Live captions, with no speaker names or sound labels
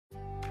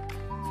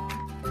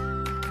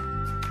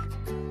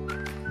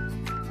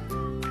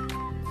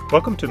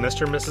Welcome to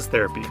Mr. and Mrs.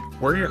 Therapy.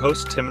 We're your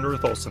hosts, Tim and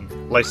Ruth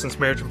Olson, licensed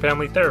marriage and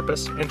family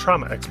therapists and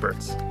trauma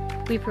experts.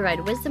 We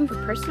provide wisdom for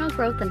personal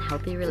growth and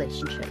healthy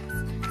relationships.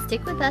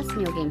 Stick with us and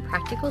you'll gain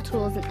practical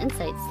tools and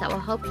insights that will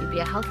help you be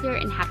a healthier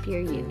and happier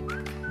you.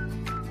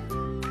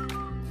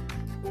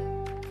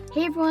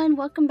 Hey everyone,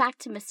 welcome back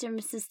to Mr. and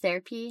Mrs.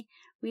 Therapy.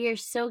 We are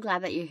so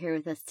glad that you're here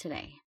with us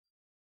today.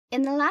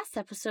 In the last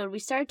episode, we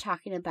started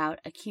talking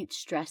about acute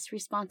stress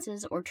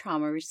responses or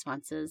trauma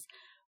responses,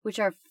 which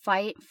are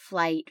fight,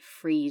 flight,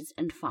 freeze,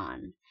 and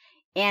fawn.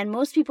 And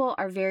most people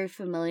are very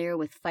familiar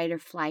with fight or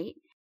flight,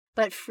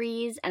 but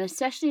freeze and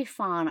especially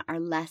fawn are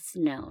less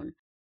known.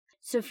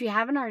 So if you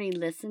haven't already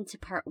listened to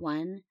part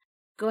 1,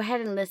 go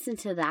ahead and listen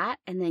to that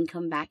and then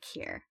come back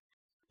here.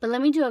 But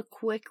let me do a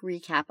quick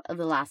recap of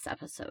the last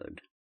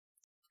episode.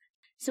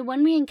 So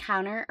when we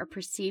encounter a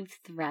perceived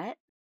threat,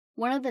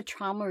 one of the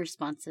trauma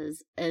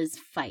responses is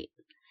fight.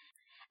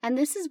 And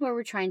this is where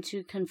we're trying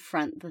to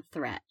confront the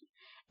threat.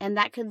 And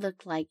that could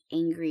look like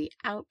angry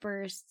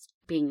outbursts,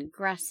 being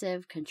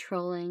aggressive,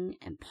 controlling,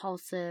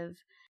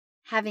 impulsive,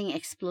 having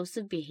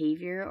explosive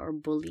behavior or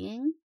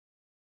bullying.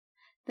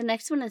 The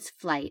next one is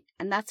flight,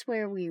 and that's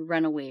where we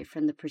run away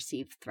from the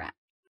perceived threat.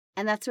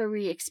 And that's where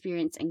we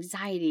experience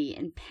anxiety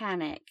and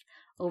panic,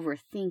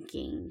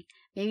 overthinking,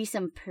 maybe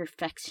some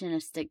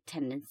perfectionistic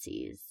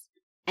tendencies,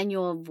 and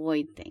you'll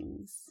avoid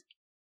things.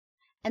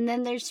 And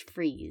then there's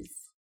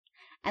freeze.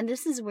 And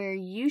this is where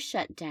you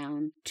shut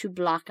down to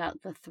block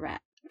out the threat,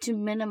 to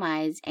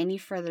minimize any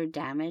further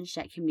damage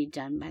that can be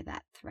done by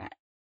that threat.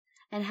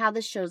 And how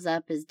this shows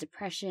up is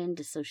depression,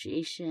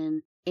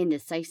 dissociation,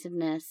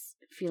 indecisiveness,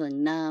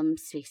 feeling numb,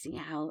 spacing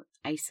out,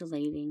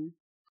 isolating.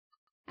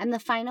 And the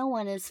final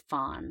one is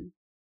fawn.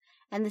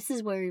 And this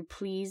is where we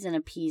please and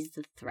appease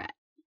the threat.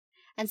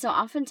 And so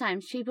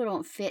oftentimes people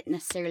don't fit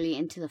necessarily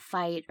into the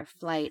fight or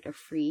flight or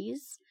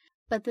freeze,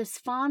 but this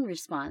fawn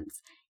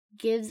response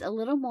gives a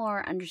little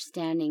more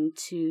understanding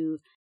to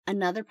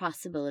another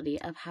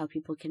possibility of how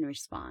people can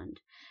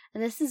respond.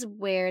 And this is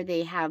where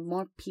they have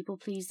more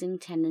people-pleasing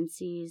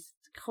tendencies,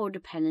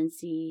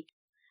 codependency,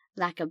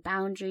 lack of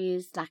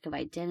boundaries, lack of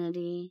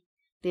identity.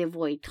 They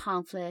avoid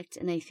conflict,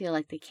 and they feel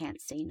like they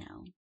can't say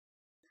no.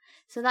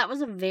 So that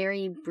was a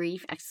very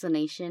brief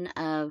explanation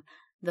of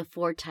the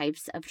 4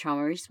 types of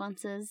trauma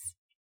responses.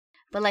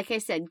 But like I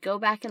said, go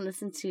back and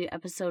listen to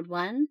episode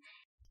 1.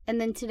 And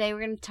then today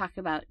we're going to talk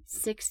about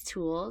 6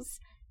 tools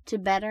to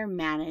better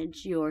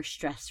manage your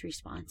stress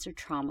response or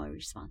trauma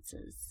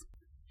responses.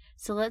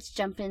 So let's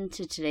jump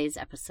into today's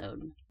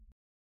episode.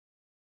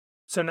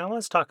 So now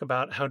let's talk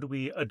about how do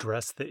we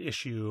address the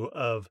issue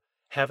of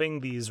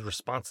having these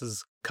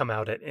responses come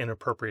out at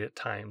inappropriate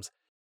times.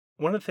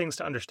 One of the things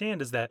to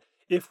understand is that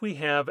if we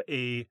have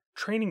a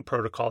training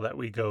protocol that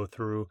we go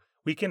through,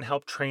 we can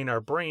help train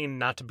our brain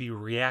not to be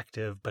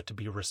reactive, but to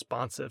be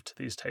responsive to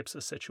these types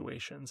of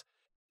situations.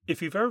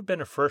 If you've ever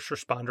been a first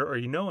responder or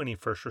you know any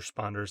first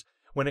responders,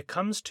 when it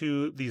comes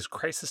to these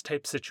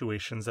crisis-type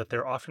situations that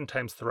they're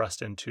oftentimes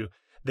thrust into,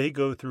 they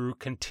go through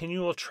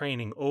continual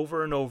training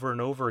over and over and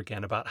over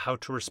again about how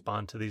to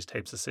respond to these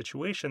types of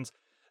situations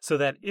so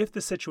that if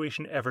the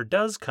situation ever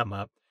does come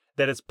up,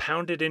 that it's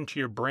pounded into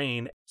your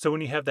brain. So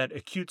when you have that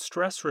acute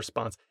stress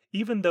response,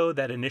 even though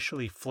that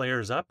initially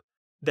flares up,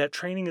 that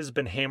training has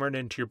been hammered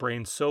into your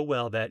brain so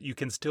well that you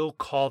can still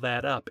call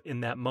that up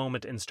in that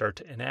moment and start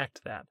to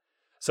enact that.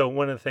 So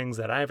one of the things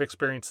that I've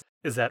experienced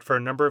is that for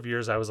a number of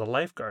years I was a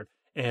lifeguard.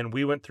 And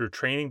we went through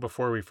training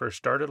before we first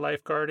started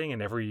lifeguarding,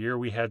 and every year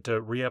we had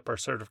to re-up our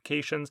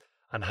certifications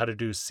on how to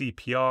do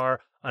CPR,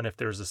 on if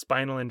there's a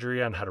spinal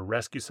injury, on how to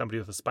rescue somebody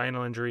with a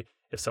spinal injury.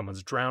 If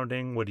someone's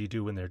drowning, what do you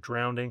do when they're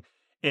drowning?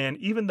 And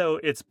even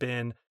though it's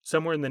been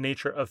somewhere in the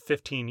nature of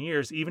 15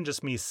 years, even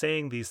just me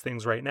saying these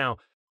things right now,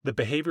 the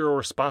behavioral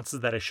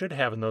responses that I should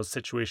have in those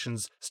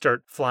situations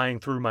start flying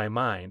through my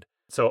mind.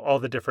 So all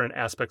the different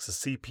aspects of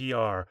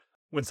CPR,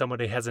 when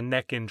somebody has a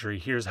neck injury,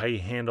 here's how you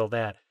handle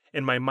that.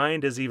 And my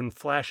mind is even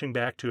flashing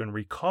back to and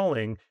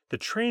recalling the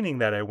training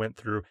that I went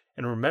through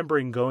and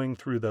remembering going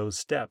through those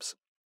steps.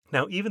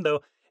 Now, even though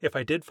if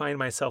I did find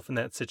myself in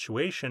that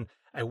situation,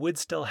 I would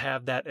still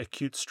have that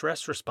acute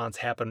stress response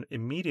happen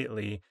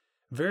immediately.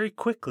 Very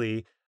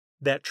quickly,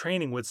 that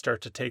training would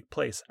start to take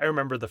place. I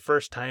remember the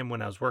first time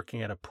when I was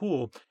working at a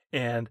pool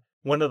and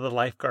one of the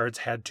lifeguards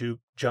had to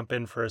jump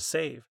in for a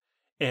save.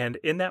 And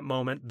in that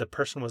moment, the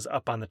person was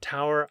up on the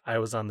tower, I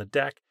was on the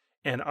deck,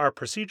 and our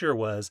procedure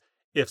was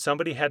if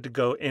somebody had to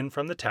go in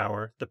from the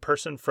tower, the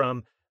person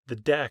from the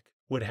deck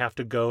would have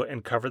to go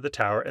and cover the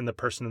tower, and the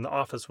person in the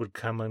office would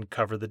come and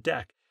cover the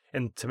deck.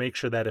 And to make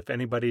sure that if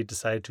anybody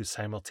decided to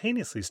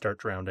simultaneously start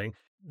drowning,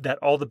 that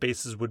all the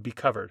bases would be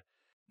covered.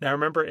 Now,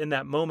 remember in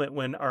that moment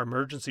when our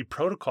emergency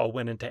protocol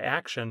went into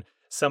action,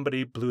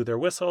 somebody blew their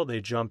whistle, they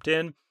jumped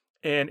in,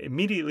 and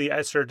immediately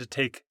I started to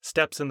take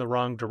steps in the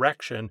wrong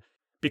direction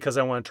because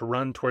I wanted to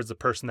run towards the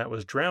person that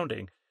was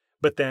drowning.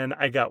 But then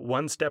I got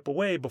one step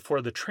away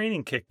before the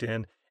training kicked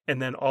in,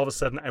 and then all of a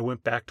sudden I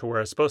went back to where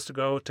I was supposed to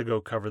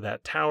go cover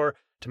that tower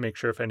to make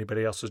sure if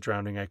anybody else was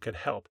drowning, I could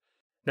help.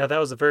 Now, that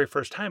was the very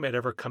first time I'd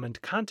ever come into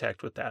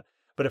contact with that.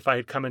 But if I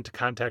had come into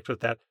contact with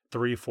that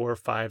 3, 4,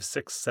 5,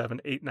 6,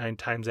 7, 8, 9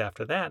 times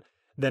after that,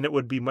 then it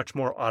would be much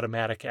more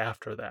automatic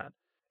after that.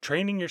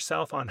 Training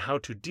yourself on how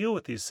to deal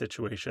with these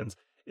situations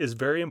is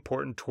very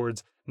important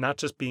towards not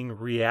just being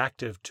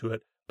reactive to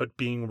it, but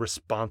being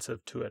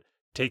responsive to it,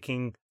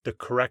 taking the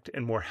correct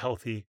and more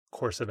healthy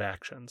course of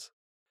actions.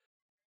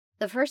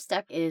 The first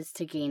step is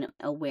to gain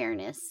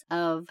awareness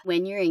of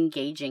when you're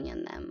engaging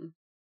in them.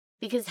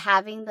 Because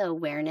having the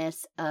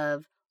awareness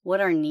of what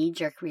our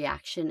knee-jerk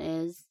reaction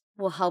is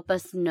will help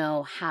us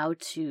know how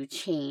to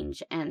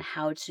change and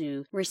how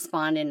to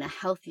respond in a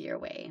healthier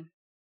way.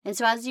 And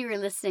so as you were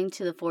listening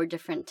to the 4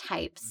 different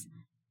types,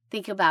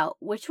 think about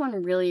which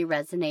one really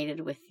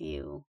resonated with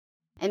you.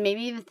 And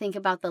maybe even think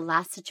about the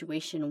last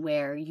situation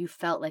where you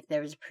felt like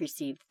there was a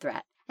perceived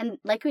threat. And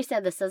like we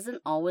said, this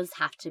doesn't always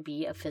have to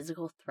be a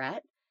physical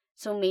threat.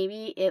 So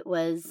maybe it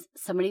was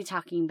somebody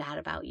talking bad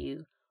about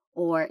you,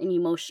 or an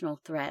emotional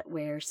threat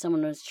where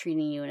someone was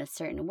treating you in a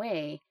certain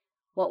way.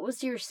 What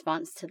was your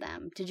response to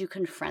them? Did you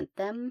confront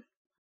them?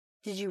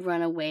 Did you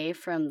run away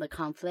from the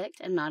conflict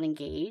and not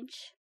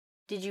engage?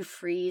 Did you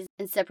freeze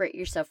and separate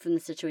yourself from the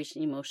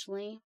situation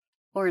emotionally?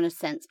 Or in a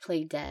sense,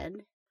 play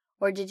dead?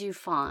 Or did you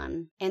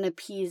fawn and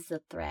appease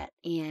the threat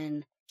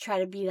and try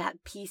to be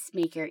that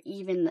peacemaker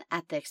even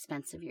at the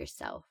expense of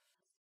yourself?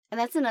 And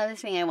that's another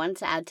thing I wanted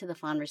to add to the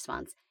fawn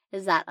response,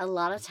 is that a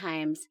lot of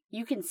times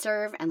you can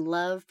serve and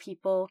love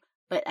people,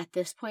 but at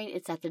this point,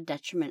 it's at the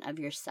detriment of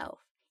yourself.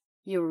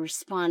 You're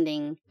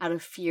responding out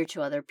of fear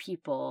to other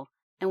people,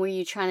 and where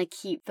you're trying to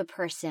keep the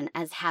person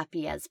as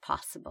happy as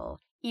possible,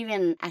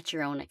 even at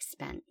your own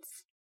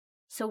expense.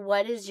 So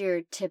what is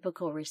your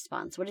typical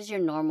response? What is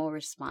your normal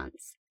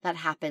response that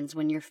happens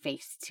when you're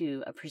faced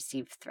to a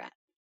perceived threat?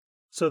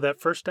 So that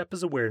first step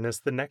is awareness.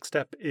 The next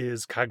step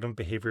is cognitive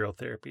behavioral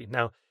therapy.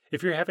 Now,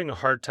 if you're having a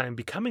hard time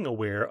becoming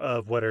aware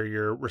of what are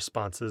your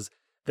responses,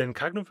 then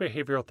cognitive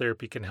behavioral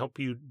therapy can help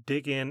you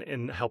dig in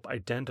and help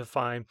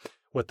identify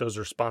what those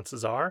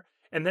responses are,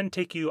 and then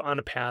take you on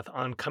a path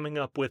on coming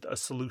up with a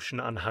solution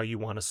on how you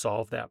want to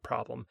solve that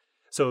problem.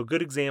 So a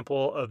good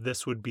example of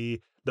this would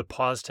be the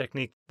pause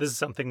technique. This is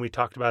something we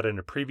talked about in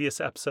a previous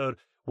episode,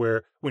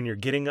 where when you're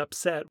getting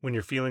upset, when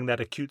you're feeling that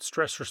acute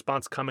stress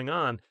response coming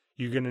on,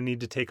 you're going to need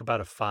to take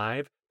about a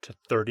 5 to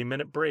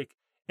 30-minute break.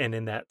 And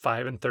in that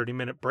 5 and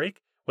 30-minute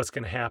break, what's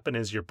going to happen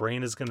is your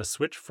brain is going to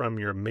switch from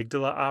your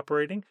amygdala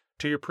operating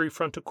to your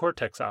prefrontal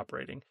cortex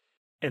operating.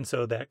 And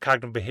so that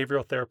cognitive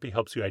behavioral therapy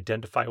helps you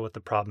identify what the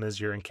problem is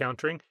you're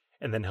encountering,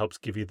 and then helps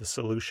give you the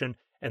solution,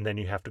 and then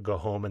you have to go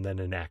home and then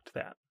enact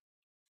that.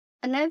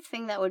 Another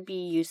thing that would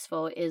be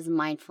useful is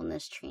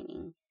mindfulness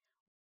training,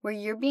 where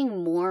you're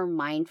being more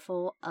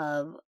mindful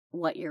of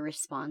what your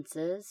response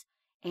is,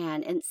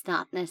 and it's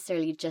not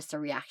necessarily just a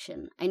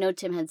reaction. I know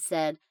Tim had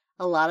said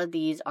a lot of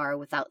these are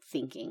without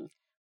thinking,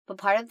 but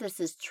part of this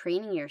is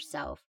training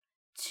yourself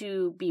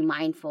to be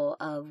mindful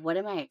of what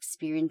am I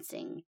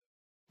experiencing,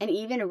 and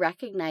even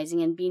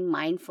recognizing and being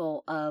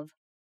mindful of,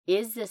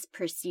 is this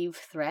perceived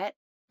threat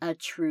a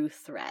true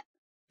threat?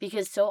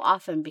 Because so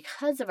often,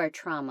 because of our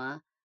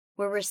trauma,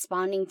 we're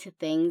responding to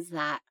things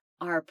that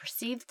are a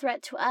perceived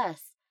threat to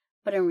us,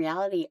 but in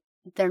reality,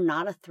 they're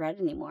not a threat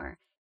anymore.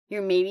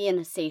 You're maybe in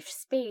a safe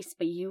space,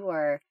 but you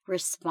are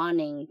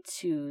responding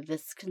to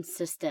this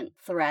consistent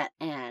threat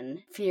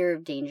and fear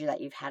of danger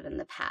that you've had in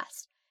the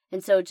past.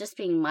 And so just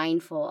being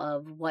mindful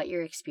of what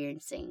you're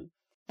experiencing.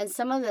 And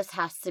some of this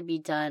has to be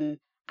done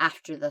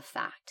after the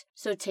fact.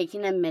 So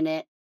taking a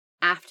minute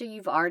after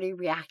you've already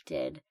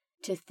reacted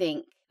to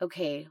think,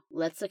 okay,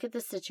 let's look at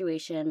the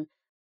situation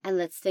and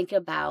let's think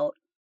about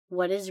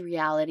what is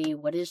reality,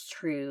 what is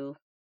true,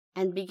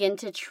 and begin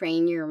to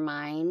train your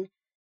mind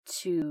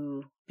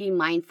to be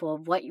mindful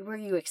of what were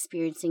you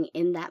experiencing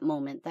in that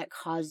moment that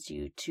caused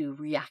you to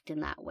react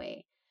in that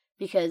way.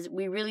 Because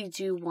we really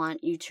do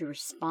want you to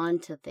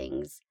respond to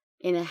things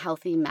in a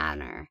healthy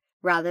manner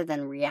rather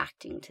than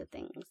reacting to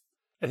things.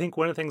 I think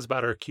one of the things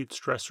about our acute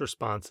stress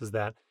response is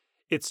that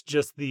it's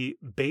just the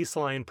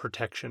baseline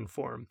protection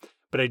form.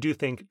 But I do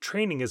think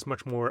training is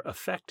much more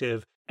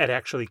effective at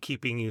actually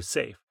keeping you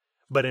safe.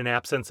 But in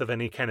absence of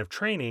any kind of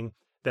training,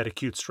 that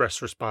acute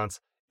stress response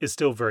is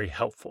still very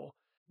helpful.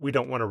 We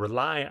don't want to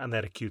rely on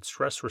that acute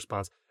stress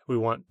response. We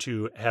want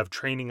to have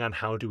training on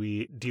how do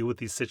we deal with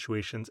these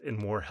situations in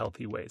more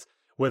healthy ways,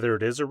 whether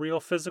it is a real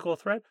physical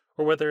threat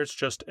or whether it's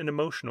just an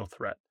emotional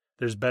threat.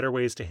 There's better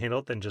ways to handle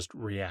it than just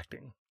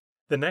reacting.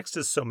 The next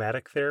is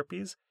somatic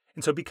therapies.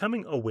 And so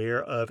becoming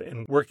aware of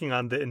and working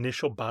on the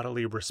initial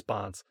bodily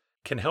response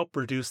can help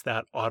reduce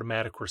that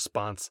automatic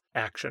response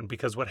action.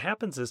 Because what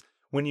happens is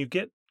when you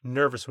get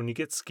nervous, when you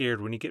get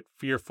scared, when you get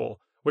fearful,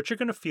 what you're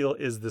going to feel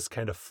is this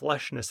kind of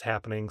fleshness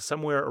happening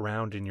somewhere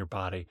around in your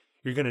body.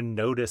 You're going to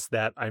notice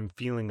that I'm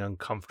feeling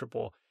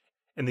uncomfortable.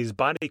 And these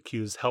body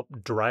cues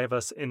help drive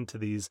us into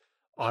these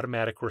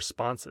automatic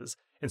responses.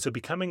 And so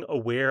becoming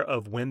aware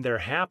of when they're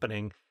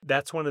happening,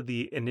 that's one of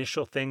the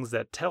initial things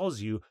that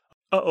tells you,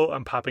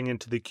 I'm popping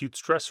into the acute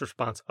stress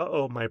response.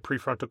 My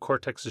prefrontal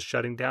cortex is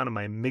shutting down and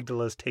my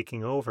amygdala is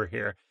taking over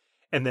here.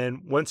 And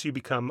then once you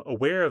become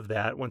aware of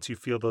that, once you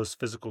feel those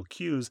physical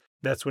cues,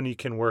 that's when you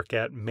can work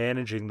at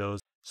managing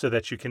those so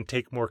that you can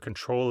take more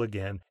control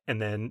again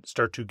and then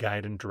start to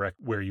guide and direct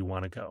where you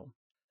want to go.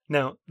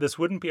 Now, this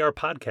wouldn't be our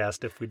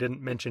podcast if we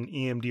didn't mention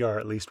EMDR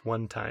at least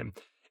one time.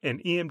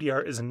 And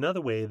EMDR is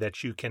another way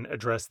that you can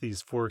address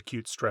these 4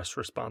 acute stress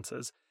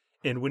responses.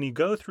 And when you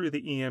go through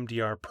the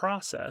EMDR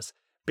process,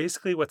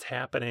 basically what's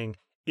happening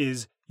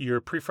is your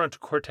prefrontal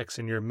cortex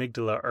and your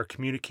amygdala are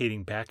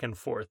communicating back and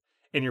forth.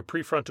 And your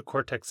prefrontal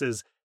cortex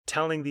is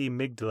telling the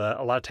amygdala,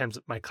 a lot of times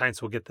my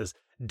clients will get this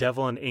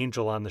devil and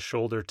angel on the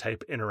shoulder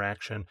type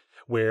interaction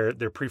where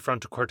their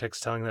prefrontal cortex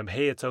telling them,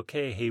 hey, it's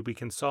okay, hey, we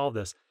can solve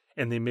this.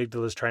 And the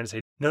amygdala is trying to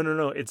say,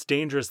 no, it's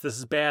dangerous, this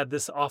is bad,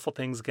 this awful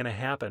thing's going to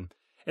happen.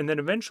 And then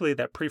eventually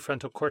that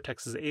prefrontal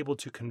cortex is able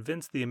to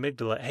convince the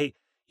amygdala, hey,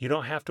 you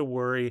don't have to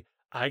worry,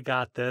 I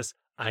got this,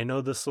 I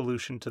know the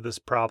solution to this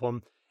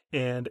problem.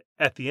 And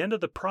at the end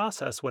of the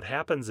process, what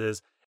happens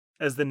is,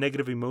 as the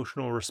negative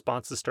emotional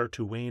responses start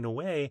to wane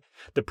away,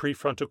 the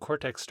prefrontal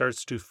cortex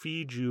starts to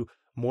feed you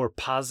more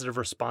positive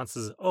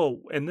responses.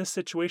 Oh, in this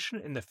situation,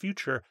 in the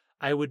future,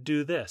 I would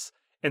do this.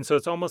 And so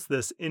it's almost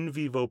this in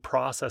vivo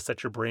process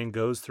that your brain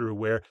goes through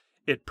where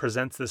it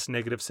presents this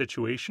negative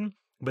situation,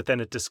 but then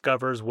it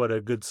discovers what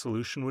a good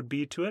solution would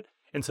be to it.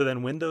 And so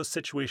then when those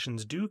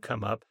situations do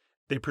come up,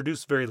 they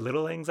produce very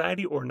little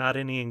anxiety or not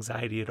any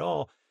anxiety at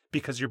all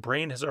because your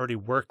brain has already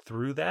worked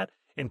through that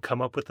and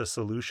come up with a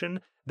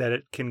solution that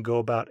it can go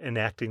about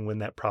enacting when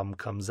that problem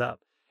comes up.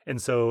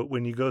 And so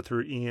when you go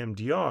through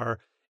EMDR,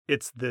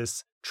 it's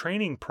this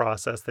training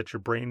process that your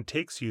brain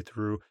takes you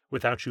through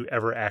without you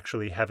ever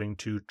actually having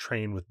to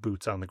train with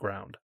boots on the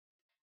ground.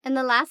 And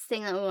the last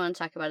thing that we want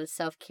to talk about is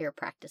self-care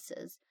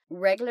practices.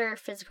 Regular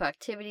physical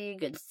activity,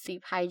 good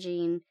sleep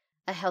hygiene,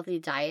 a healthy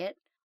diet,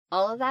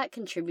 all of that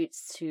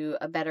contributes to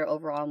a better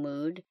overall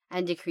mood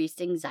and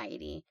decreased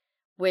anxiety,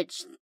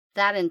 which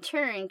that in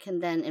turn can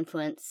then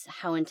influence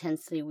how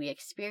intensely we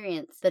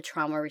experience the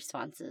trauma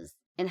responses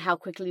and how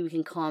quickly we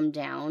can calm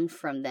down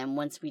from them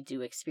once we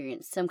do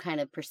experience some kind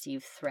of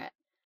perceived threat.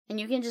 And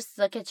you can just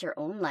look at your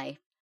own life.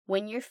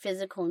 When your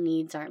physical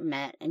needs aren't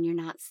met and you're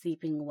not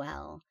sleeping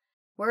well,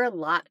 we're a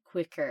lot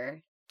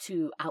quicker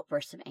to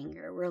outbursts of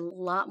anger. We're a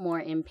lot more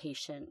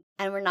impatient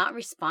and we're not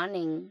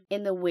responding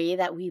in the way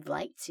that we'd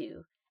like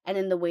to and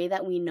in the way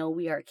that we know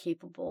we are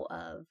capable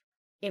of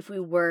if we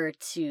were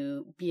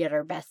to be at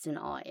our best in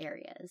all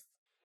areas.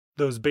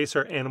 Those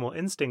baser animal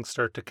instincts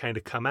start to kind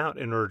of come out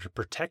in order to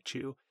protect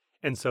you.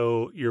 And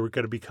so you're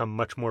going to become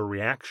much more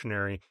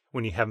reactionary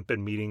when you haven't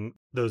been meeting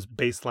those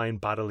baseline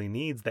bodily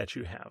needs that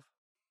you have.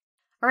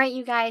 All right,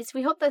 you guys,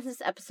 we hope that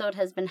this episode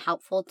has been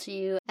helpful to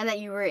you and that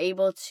you were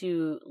able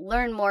to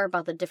learn more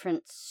about the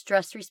different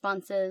stress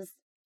responses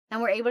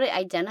and were able to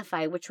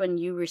identify which one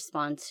you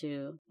respond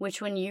to,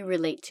 which one you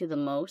relate to the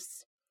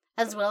most,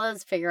 as well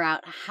as figure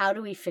out how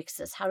do we fix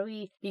this? How do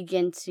we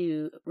begin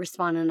to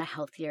respond in a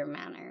healthier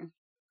manner?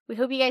 We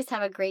hope you guys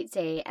have a great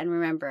day, and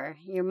remember,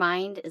 your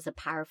mind is a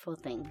powerful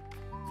thing.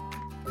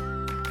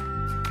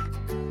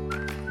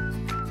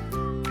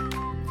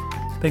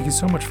 Thank you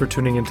so much for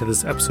tuning into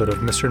this episode of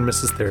Mr. and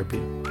Mrs.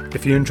 Therapy.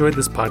 If you enjoyed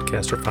this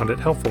podcast or found it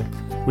helpful,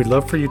 we'd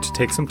love for you to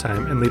take some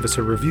time and leave us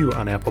a review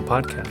on Apple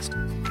Podcast.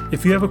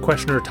 If you have a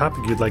question or a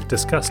topic you'd like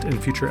discussed in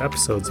future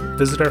episodes,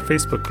 visit our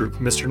Facebook group,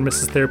 Mr. and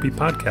Mrs. Therapy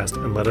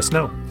Podcast, and let us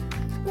know.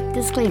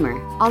 Disclaimer: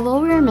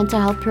 although we are mental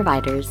health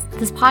providers,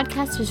 this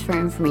podcast is for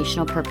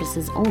informational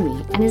purposes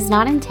only and is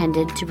not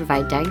intended to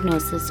provide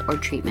diagnosis or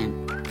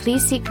treatment.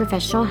 Please seek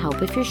professional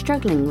help if you're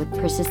struggling with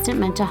persistent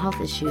mental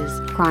health issues,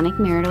 chronic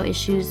marital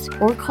issues,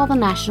 or call the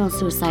National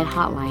Suicide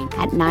Hotline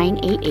at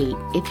 988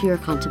 if you are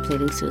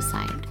contemplating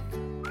suicide.